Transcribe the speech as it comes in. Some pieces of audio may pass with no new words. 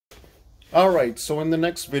Alright, so in the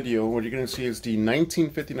next video, what you're going to see is the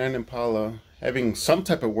 1959 Impala having some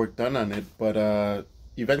type of work done on it, but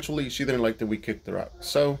eventually she didn't like that we kicked her out.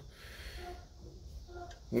 So,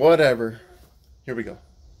 whatever. Here we go.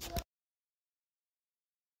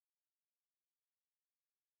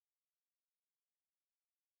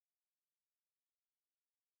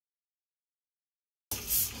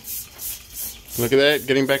 Look at that,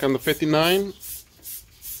 getting back on the 59.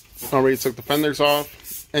 Already took the fenders off,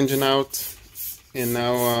 engine out, and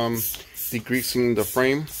now degreasing the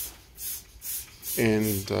frame.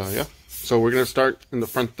 And yeah, so we're gonna start in the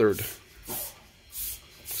front third.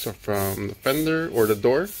 So from the fender or the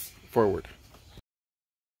door forward.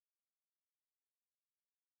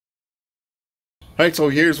 Alright, so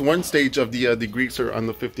here's one stage of the degreaser on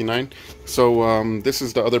the 59. So this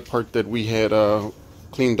is the other part that we had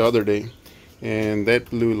cleaned the other day, and that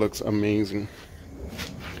blue looks amazing.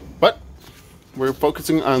 But we're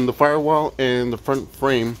focusing on the firewall and the front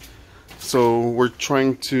frame, so we're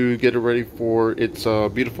trying to get it ready for its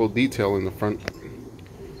beautiful detail in the front.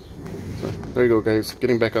 So there you go, guys,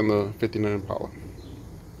 getting back on the 59 Impala.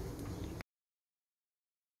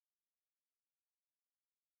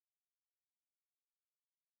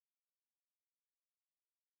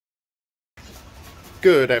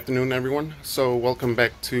 Good afternoon, everyone. So welcome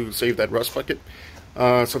back to Save That Rust Bucket.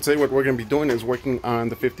 So today what we're going to be doing is working on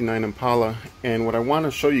the 59 Impala, and what I want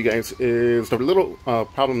to show you guys is the little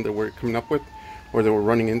problem that we're coming up with, or that we're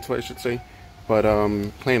running into, I should say, but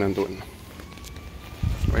plan on doing.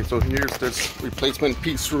 Right, so here's this replacement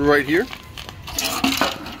piece right here,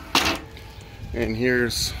 and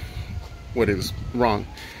here's what is wrong.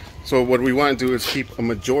 So what we want to do is keep a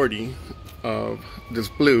majority of this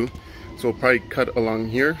blue, so we'll probably cut along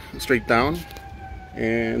here, straight down,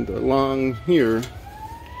 and along here,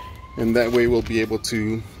 and that way we'll be able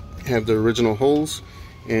to have the original holes,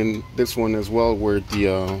 and this one as well where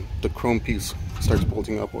the chrome piece starts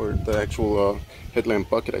bolting up, or the actual headlamp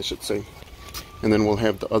bucket, I should say, and then we'll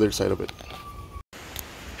have the other side of it.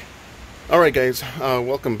 Alright guys,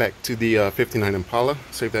 welcome back to the 59 Impala,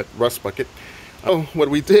 Save That Rust Bucket. Oh, what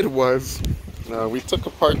we did was we took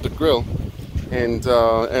apart the grill, and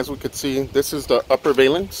as we could see, this is the upper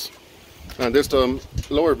valence. There's the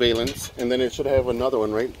lower valence, and then it should have another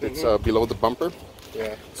one, right? It's below the bumper.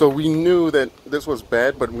 Yeah. So we knew that this was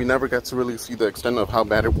bad, but we never got to really see the extent of how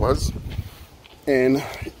bad it was. And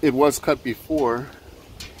it was cut before,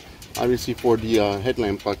 obviously for the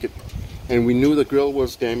headlamp bucket. And we knew the grill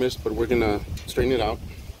was damaged, but we're gonna straighten it out.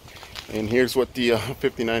 And here's what the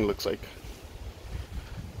 59 looks like.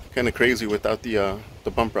 Kind of crazy without the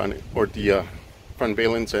bumper on it, or the front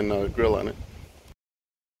valence and grill on it.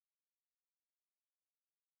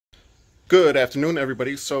 Good afternoon,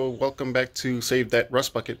 everybody. So welcome back to Save That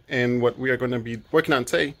Rust Bucket, and what we are going to be working on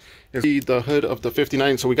today is the hood of the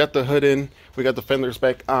 59. So we got the hood in, we got the fenders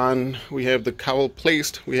back on, we have the cowl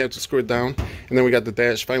placed, we have to screw it down, and then we got the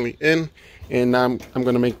dash finally in, and I'm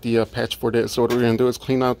going to make the patch for this. So what we're going to do is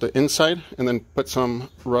clean out the inside and then put some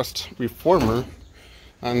rust reformer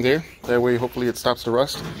on there. That way hopefully it stops the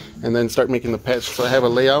rust, and then start making the patch. So I have a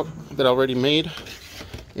layout that I already made,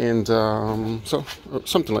 and so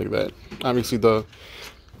something like that. Obviously the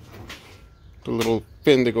little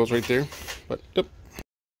pin that goes right there, but yep.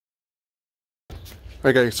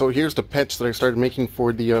 Alright guys, so here's the patch that I started making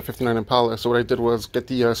for the 59 Impala. So what I did was get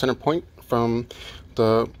the center point from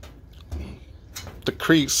the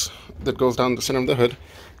crease that goes down the center of the hood,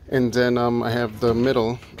 and then I have the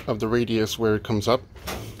middle of the radius where it comes up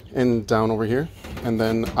and down over here, and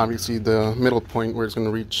then obviously the middle point where it's going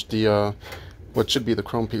to reach the what should be the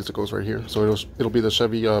chrome piece that goes right here. So it'll be the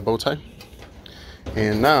Chevy bow tie.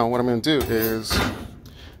 And now what I'm going to do is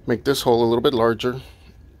make this hole a little bit larger,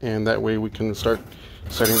 and that way we can start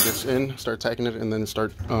setting this in, start tacking it, and then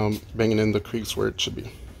start banging in the crease where it should be.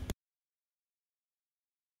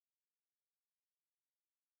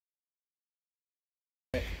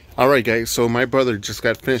 Alright guys, so my brother just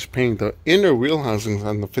got finished painting the inner wheel housings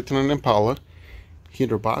on the 59 Impala,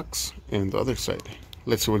 heater box, and the other side.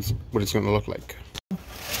 Let's see what it's going to look like.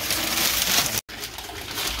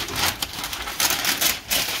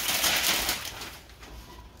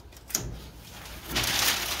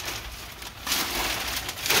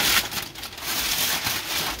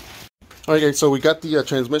 Alright guys, so we got the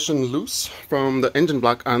transmission loose from the engine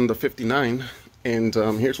block on the 59, and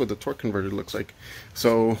here's what the torque converter looks like.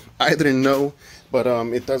 So I didn't know, but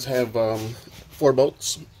it does have 4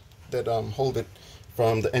 bolts that hold it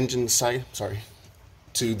from the engine side,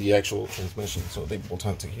 to the actual transmission. So they bolt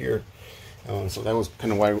onto here. So that was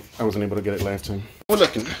kind of why I wasn't able to get it last time. We're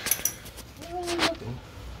looking.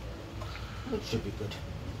 It should be good.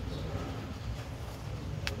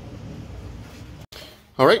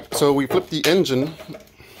 All right, so we flipped the engine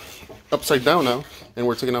upside down now, and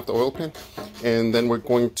we're taking off the oil pan, and then we're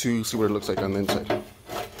going to see what it looks like on the inside.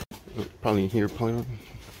 Probably here, probably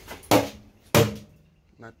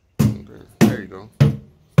not. There you go.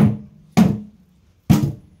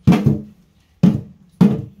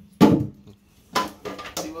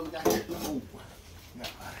 See what we got here? Oh, we got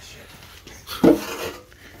a lot of shit.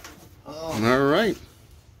 Oh. All right.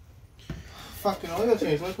 Fucking oil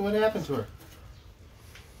change. Look what happened to her.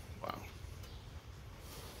 Wow.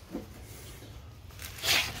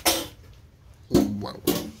 Wow.